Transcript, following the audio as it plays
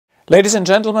Ladies and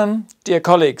gentlemen, dear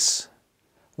colleagues,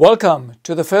 welcome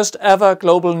to the first ever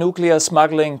Global Nuclear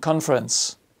Smuggling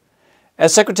Conference.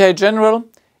 As Secretary General,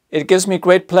 it gives me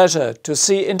great pleasure to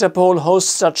see Interpol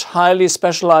host such highly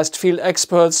specialized field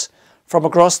experts from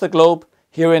across the globe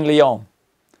here in Lyon.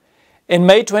 In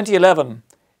May 2011,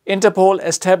 Interpol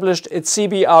established its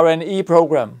CBRNE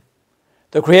program.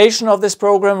 The creation of this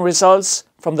program results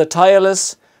from the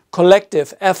tireless,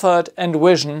 collective effort and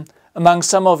vision among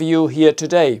some of you here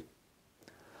today.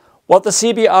 What the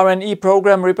CBRNE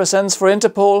program represents for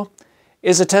Interpol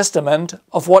is a testament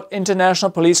of what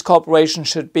international police cooperation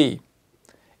should be: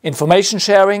 information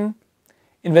sharing,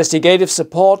 investigative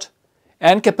support,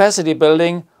 and capacity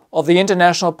building of the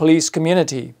international police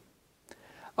community.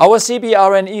 Our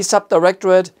CBRNE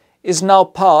subdirectorate is now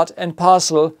part and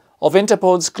parcel of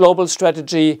Interpol's global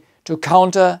strategy to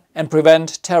counter and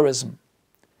prevent terrorism.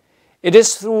 It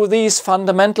is through these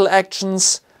fundamental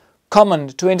actions common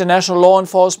to international law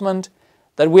enforcement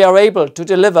that we are able to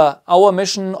deliver our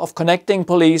mission of connecting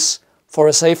police for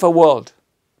a safer world.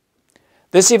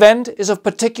 This event is of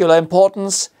particular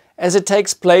importance as it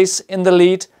takes place in the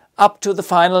lead up to the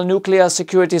final Nuclear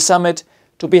Security Summit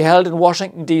to be held in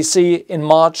Washington, D.C. in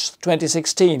March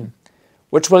 2016,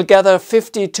 which will gather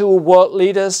 52 world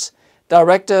leaders,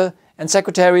 director and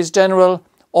secretaries general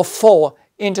of 4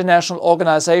 international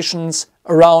organizations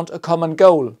around a common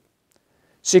goal: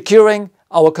 securing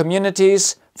our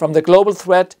communities from the global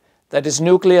threat that is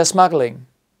nuclear smuggling.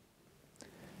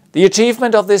 The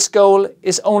achievement of this goal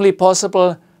is only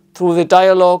possible through the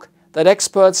dialogue that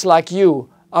experts like you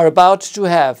are about to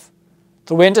have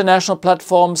through international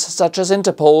platforms such as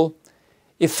Interpol,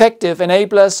 effective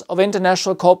enablers of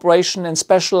international cooperation in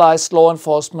specialized law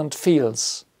enforcement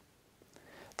fields.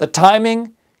 The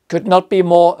timing could not be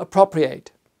more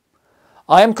appropriate.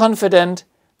 I am confident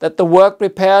that the work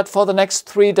prepared for the next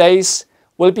 3 days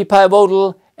will be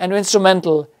pivotal and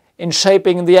instrumental in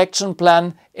shaping the action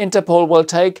plan Interpol will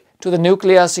take to the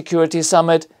Nuclear Security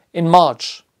Summit in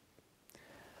March.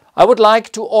 I would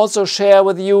like to also share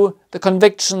with you the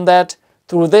conviction that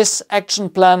through this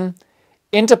action plan,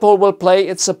 Interpol will play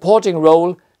its supporting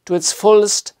role to its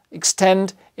fullest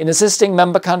extent in assisting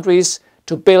member countries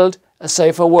to build a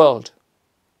safer world.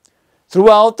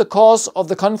 Throughout the course of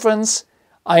the conference,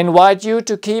 I invite you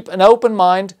to keep an open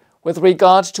mind with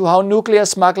regard to how nuclear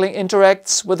smuggling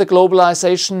interacts with the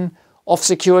globalization of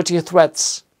security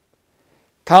threats.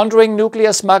 Countering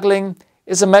nuclear smuggling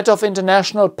is a matter of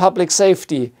international public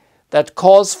safety that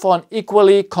calls for an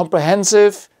equally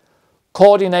comprehensive,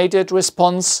 coordinated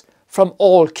response from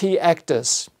all key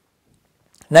actors: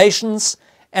 nations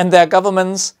and their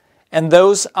governments, and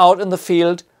those out in the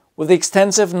field with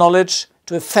extensive knowledge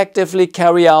to effectively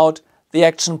carry out the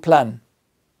action plan.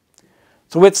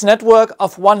 Through its network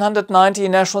of 190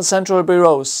 national central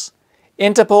bureaus,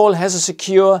 Interpol has a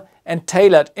secure and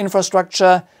tailored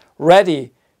infrastructure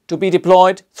ready to be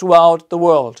deployed throughout the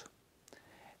world.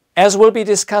 As will be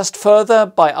discussed further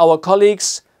by our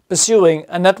colleagues, pursuing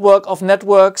a network of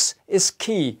networks is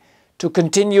key to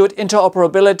continued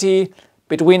interoperability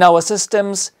between our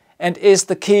systems and is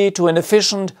the key to an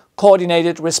efficient,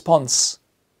 coordinated response.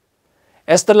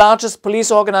 As the largest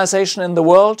police organization in the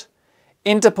world,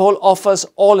 Interpol offers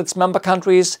all its member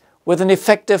countries with an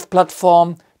effective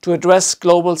platform to address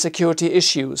global security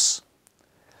issues.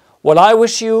 What I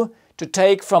wish you to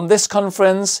take from this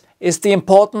conference is the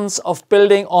importance of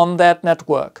building on that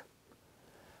network.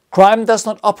 Crime does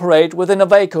not operate within a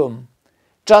vacuum,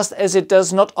 just as it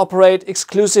does not operate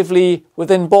exclusively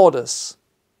within borders.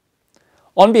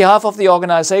 On behalf of the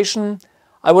organization,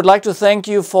 I would like to thank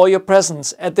you for your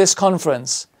presence at this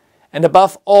conference, and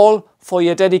above all for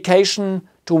your dedication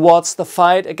towards the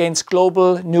fight against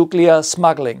global nuclear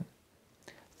smuggling.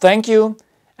 Thank you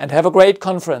and have a great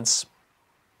conference.